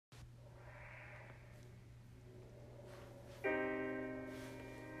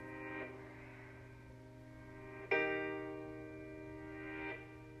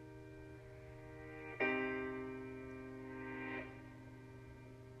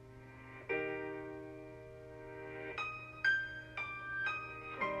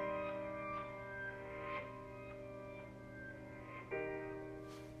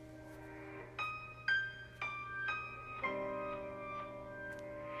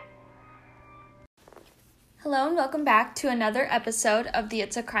Hello and welcome back to another episode of the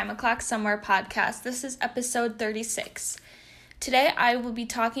It's a Crime O'Clock Somewhere podcast. This is episode 36. Today I will be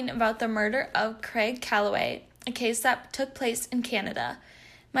talking about the murder of Craig Kelloway, a case that took place in Canada.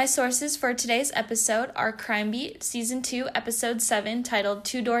 My sources for today's episode are Crime Beat, Season 2, Episode 7, titled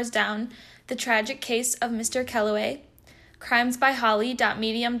Two Doors Down, The Tragic Case of Mr. Kelloway,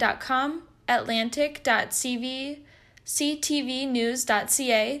 crimesbyholly.medium.com, atlantic.cv,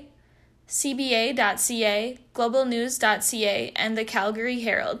 ctvnews.ca, cba.ca, globalnews.ca, and the Calgary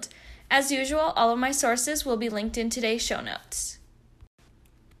Herald. As usual, all of my sources will be linked in today's show notes.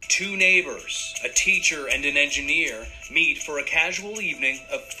 Two neighbors, a teacher and an engineer, meet for a casual evening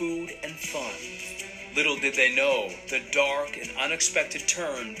of food and fun. Little did they know the dark and unexpected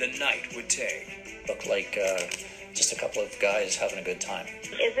turn the night would take. Looked like just a couple of guys having a good time.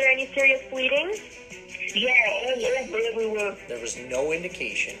 Is there any serious bleeding? Yeah, all over everywhere. There was no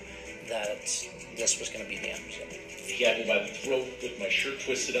indication that this was going to be the end result. He had me by the throat with my shirt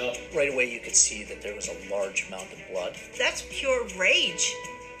twisted up. Right away you could see that there was a large amount of blood. That's pure rage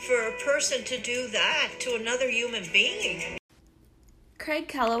for a person to do that to another human being. Craig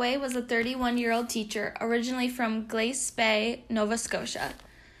Kelloway was a 31-year-old teacher originally from Glace Bay, Nova Scotia.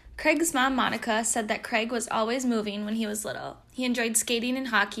 Craig's mom, Monica, said that Craig was always moving when he was little. He enjoyed skating and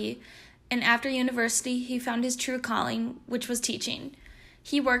hockey, and after university he found his true calling, which was teaching.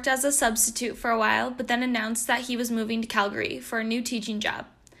 He worked as a substitute for a while, but then announced that he was moving to Calgary for a new teaching job.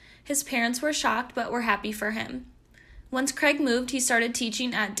 His parents were shocked, but were happy for him. Once Craig moved, he started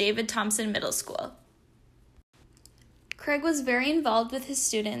teaching at David Thompson Middle School. Craig was very involved with his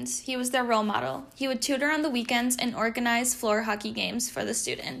students. He was their role model. He would tutor on the weekends and organize floor hockey games for the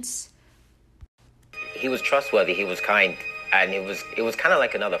students. He was trustworthy, he was kind, and it was kind of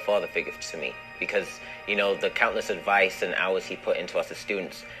like another father figure to me because, you know, the countless advice and hours he put into us as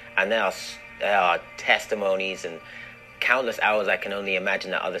students, and there are testimonies and countless hours I can only imagine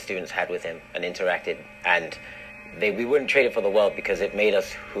that other students had with him and interacted, and we wouldn't trade it for the world because it made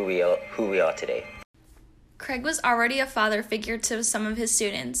us who we are today. Craig was already a father figure to some of his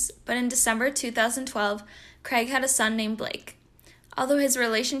students, but in December 2012, Craig had a son named Blake. Although his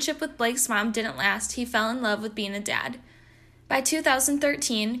relationship with Blake's mom didn't last, he fell in love with being a dad. By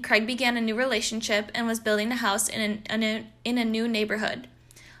 2013, Craig began a new relationship and was building a house in a new neighborhood.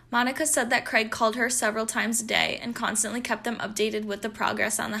 Monica said that Craig called her several times a day and constantly kept them updated with the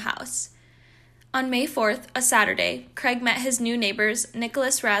progress on the house. On May 4th, a Saturday, Craig met his new neighbors,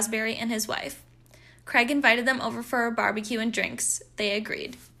 Nicholas Raspberry and his wife. Craig invited them over for a barbecue and drinks. They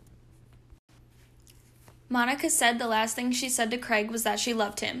agreed. Monica said the last thing she said to Craig was that she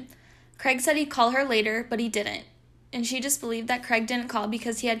loved him. Craig said he'd call her later, but he didn't, and she just believed that Craig didn't call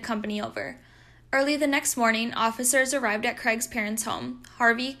because he had company over. Early the next morning, officers arrived at Craig's parents' home.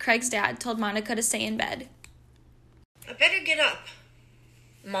 Harvey, Craig's dad, told Monica to stay in bed. I better get up.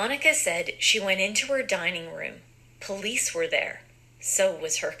 Monica said she went into her dining room. Police were there. So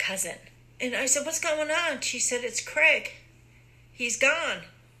was her cousin. And I said, what's going on? She said, it's Craig. He's gone.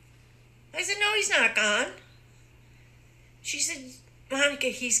 I said, no, he's not gone. She said, Monica,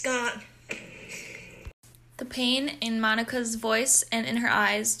 he's gone. The pain in Monica's voice and in her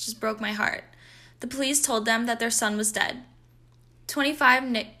eyes just broke my heart. The police told them that their son was dead.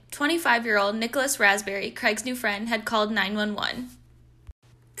 25-year-old Nicholas Raspberry, Craig's new friend, had called 911.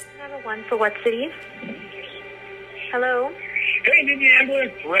 911 for what city? Hello? Hey, need the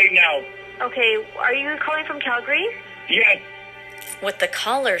ambulance right now. Okay, are you calling from Calgary? Yes, What the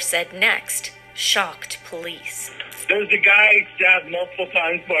caller said next shocked police. there's a guy stabbed multiple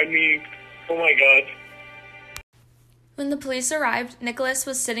times by me. Oh my God. When the police arrived, Nicholas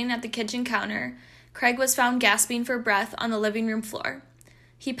was sitting at the kitchen counter. Craig was found gasping for breath on the living room floor.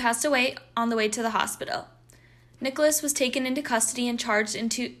 He passed away on the way to the hospital. Nicholas was taken into custody and charged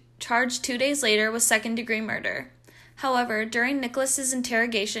 2 days later with second-degree murder. However, during Nicholas's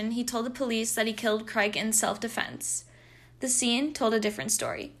interrogation, he told the police that he killed Craig in self-defense. The scene told a different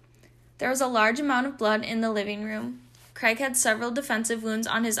story. There was a large amount of blood in the living room. Craig had several defensive wounds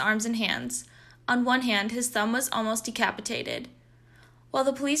on his arms and hands. On one hand, his thumb was almost decapitated. While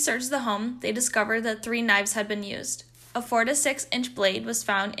the police searched the home, they discovered that 3 knives had been used. A 4 to 6 inch blade was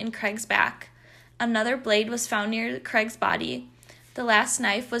found in Craig's back. Another blade was found near Craig's body. The last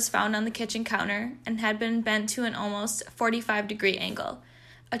knife was found on the kitchen counter and had been bent to an almost 45-degree angle.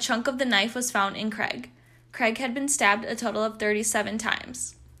 A chunk of the knife was found in Craig. Craig had been stabbed a total of 37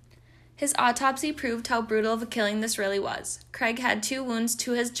 times. His autopsy proved how brutal of a killing this really was. Craig had 2 wounds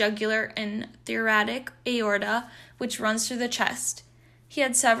to his jugular and thoracic aorta, which runs through the chest. He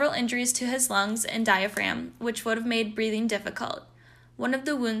had several injuries to his lungs and diaphragm, which would have made breathing difficult. One of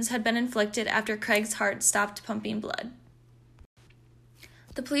the wounds had been inflicted after Craig's heart stopped pumping blood.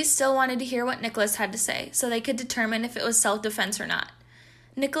 The police still wanted to hear what Nicholas had to say, so they could determine if it was self-defense or not.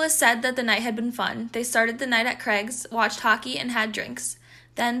 Nicholas said that the night had been fun. They started the night at Craig's, watched hockey, and had drinks.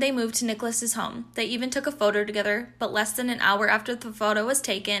 Then they moved to Nicholas's home. They even took a photo together, but less than an hour after the photo was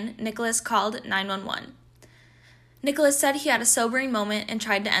taken, Nicholas called 911. Nicholas said he had a sobering moment and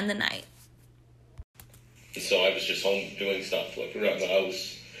tried to end the night. So I was just home doing stuff, like around the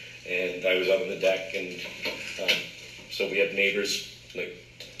house, and I was out on the deck, and so we had neighbors, like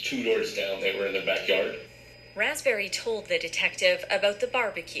 2 doors down. They were in their backyard. Raspberry told the detective about the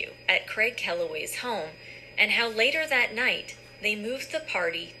barbecue at Craig Kelloway's home and how later that night they moved the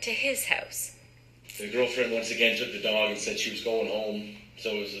party to his house. The girlfriend once again took the dog and said she was going home,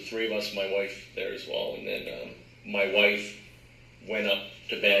 so it was the 3 of us, my wife there as well, and then my wife went up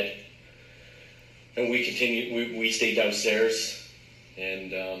to bed. And we continued. We stayed downstairs,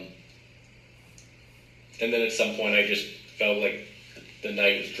 and then at some point I just felt like the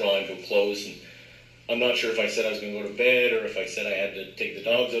night was drawing to a close, and I'm not sure if I said I was going to go to bed or if I said I had to take the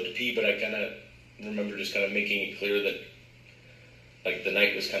dogs out to pee, but I kind of remember just kind of making it clear that like the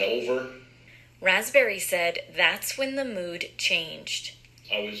night was kind of over. Raspberry said that's when the mood changed.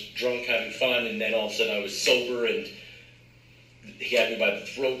 I was drunk having fun, and then all of a sudden I was sober, and he had me by the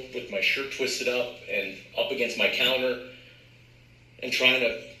throat with my shirt twisted up and up against my counter and trying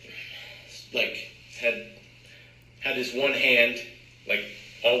to, like, had his one hand, like,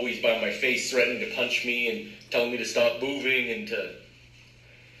 always by my face, threatening to punch me and telling me to stop moving and to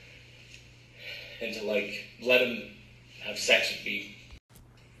like, let him have sex with me.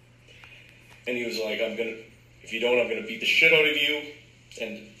 And he was like, if you don't, I'm going to beat the shit out of you.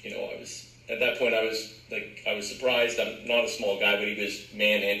 And, you know, at that point, I was surprised. I'm not a small guy, but he was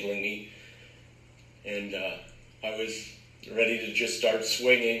manhandling me. And I was ready to just start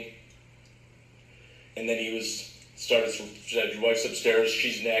swinging. And then he said, your wife's upstairs,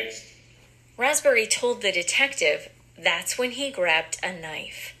 she's next. Raspberry told the detective that's when he grabbed a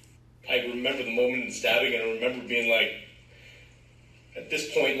knife. I remember the moment of stabbing, and I remember being like, at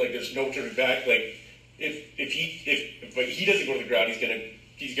this point, like, there's no turning back. Like, if he doesn't go to the ground, he's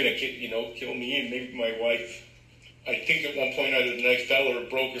gonna kill me and maybe my wife. I think at one point either the knife fell or it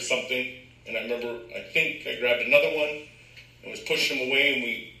broke or something, and I remember I grabbed another one and was pushing him away, and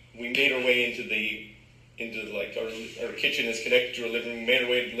we made our way into like our kitchen is connected to our living room. Made our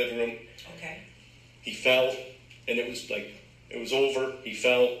way to the living room. Okay. He fell, and it was over. He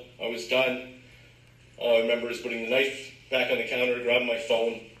fell. I was done. All I remember is putting the knife back on the counter, grabbing my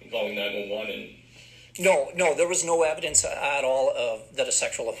phone, and calling 911 and. No, there was no evidence at all that a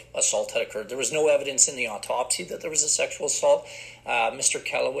sexual assault had occurred. There was no evidence in the autopsy that there was a sexual assault. Mr.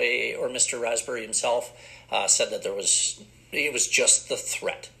 Kelloway or Mr. Raspberry himself said that it was just the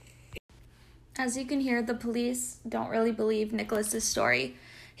threat. As you can hear, the police don't really believe Nicholas's story.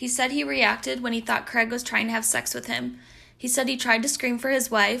 He said he reacted when he thought Craig was trying to have sex with him. He said he tried to scream for his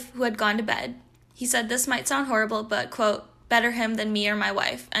wife, who had gone to bed. He said this might sound horrible, but, quote, better him than me or my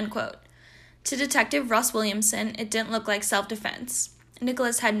wife, end quote. To Detective Russ Williamson, it didn't look like self-defense.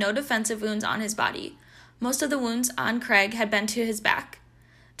 Nicholas had no defensive wounds on his body. Most of the wounds on Craig had been to his back.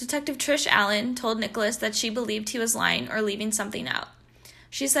 Detective Trish Allen told Nicholas that she believed he was lying or leaving something out.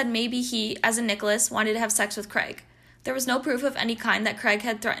 She said maybe he, as a Nicholas, wanted to have sex with Craig. There was no proof of any kind that Craig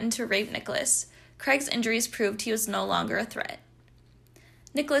had threatened to rape Nicholas. Craig's injuries proved he was no longer a threat.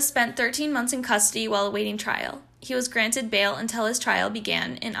 Nicholas spent 13 months in custody while awaiting trial. He was granted bail until his trial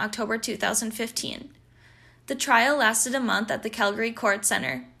began in October 2015. The trial lasted a month at the Calgary Court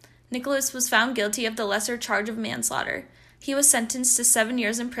Center. Nicholas was found guilty of the lesser charge of manslaughter. He was sentenced to 7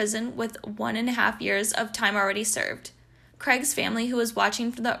 years in prison with 1.5 years of time already served. Craig's family, who was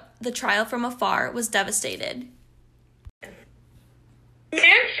watching the trial from afar, was devastated.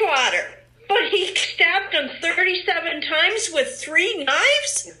 Manslaughter! But he stabbed him 37 times with 3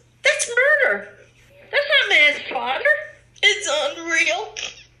 knives? That's murder! That's not manslaughter. It's unreal.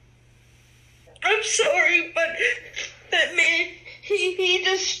 I'm sorry, but that man, he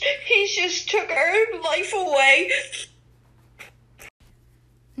just took our life away.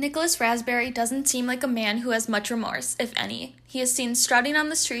 Nicholas Raspberry doesn't seem like a man who has much remorse, if any. He is seen strutting on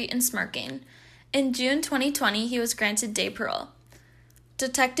the street and smirking. In June 2020, he was granted day parole.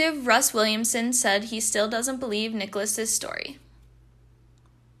 Detective Russ Williamson said he still doesn't believe Nicholas's story.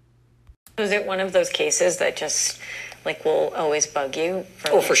 Was it one of those cases that just, like, will always bug you?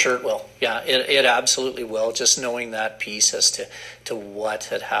 For sure it will. Yeah, it absolutely will. Just knowing that piece as to what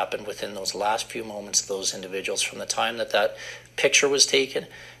had happened within those last few moments of those individuals from the time that picture was taken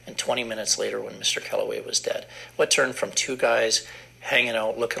and 20 minutes later when Mr. Kelloway was dead. What turned from 2 guys hanging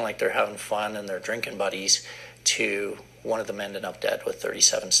out, looking like they're having fun and they're drinking buddies, to one of them ended up dead with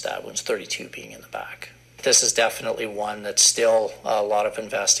 37 stab wounds, 32 being in the back. This is definitely one that still a lot of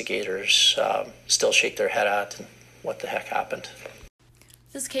investigators still shake their head at, and what the heck happened.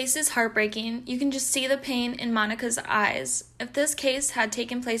 This case is heartbreaking. You can just see the pain in Monica's eyes. If this case had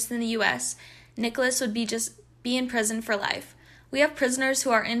taken place in the U.S., Nicholas would be in prison for life. We have prisoners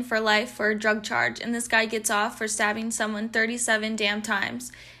who are in for life for a drug charge, and this guy gets off for stabbing someone 37 damn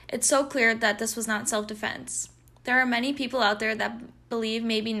times. It's so clear that this was not self-defense. There are many people out there that believe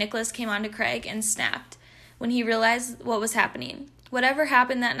maybe Nicholas came onto Craig and snapped when he realized what was happening. Whatever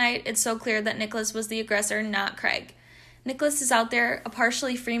happened that night, it's so clear that Nicholas was the aggressor, not Craig. Nicholas is out there, a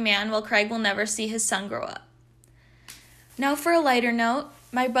partially free man, while Craig will never see his son grow up. Now for a lighter note,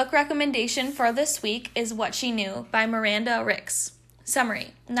 my book recommendation for this week is What She Knew by Miranda Ricks.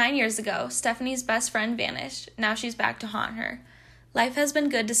 Summary: 9 years ago, Stephanie's best friend vanished. Now she's back to haunt her. Life has been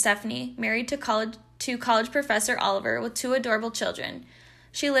good to Stephanie, married to college professor Oliver with 2 adorable children.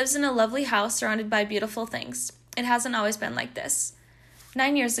 She lives in a lovely house surrounded by beautiful things. It hasn't always been like this.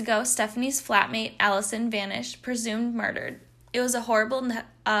 9 years ago, Stephanie's flatmate, Allison, vanished, presumed murdered. It was a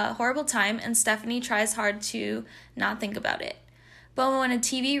horrible time, and Stephanie tries hard to not think about it. But when a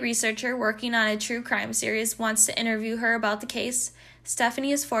TV researcher working on a true crime series wants to interview her about the case,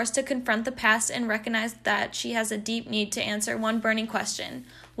 Stephanie is forced to confront the past and recognize that she has a deep need to answer one burning question: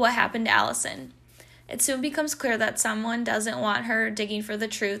 what happened to Allison? It soon becomes clear that someone doesn't want her digging for the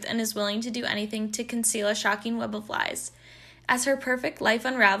truth and is willing to do anything to conceal a shocking web of lies. As her perfect life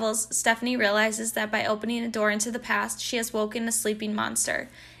unravels, Stephanie realizes that by opening a door into the past, she has woken a sleeping monster,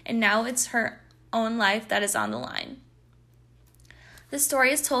 and now it's her own life that is on the line. The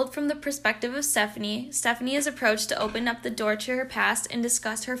story is told from the perspective of Stephanie. Stephanie is approached to open up the door to her past and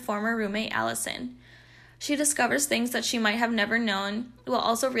discuss her former roommate, Allison. She discovers things that she might have never known, while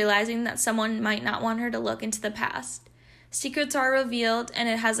also realizing that someone might not want her to look into the past. Secrets are revealed, and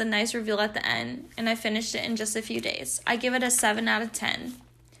it has a nice reveal at the end, and I finished it in just a few days. I give it a 7 out of 10.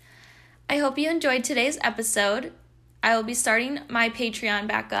 I hope you enjoyed today's episode. I will be starting my Patreon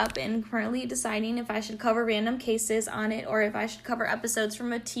back up and currently deciding if I should cover random cases on it or if I should cover episodes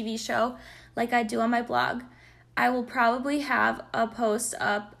from a TV show like I do on my blog. I will probably have a post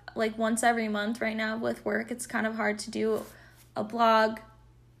up like once every month. Right now with work, it's kind of hard to do a blog,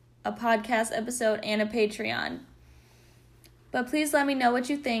 a podcast episode, and a Patreon. But please let me know what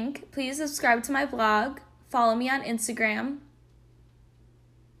you think. Please subscribe to my blog, follow me on Instagram,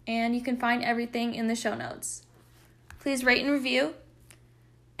 and you can find everything in the show notes. Please rate and review,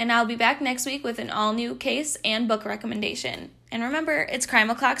 and I'll be back next week with an all-new case and book recommendation. And remember, it's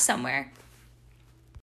Crime O'Clock somewhere.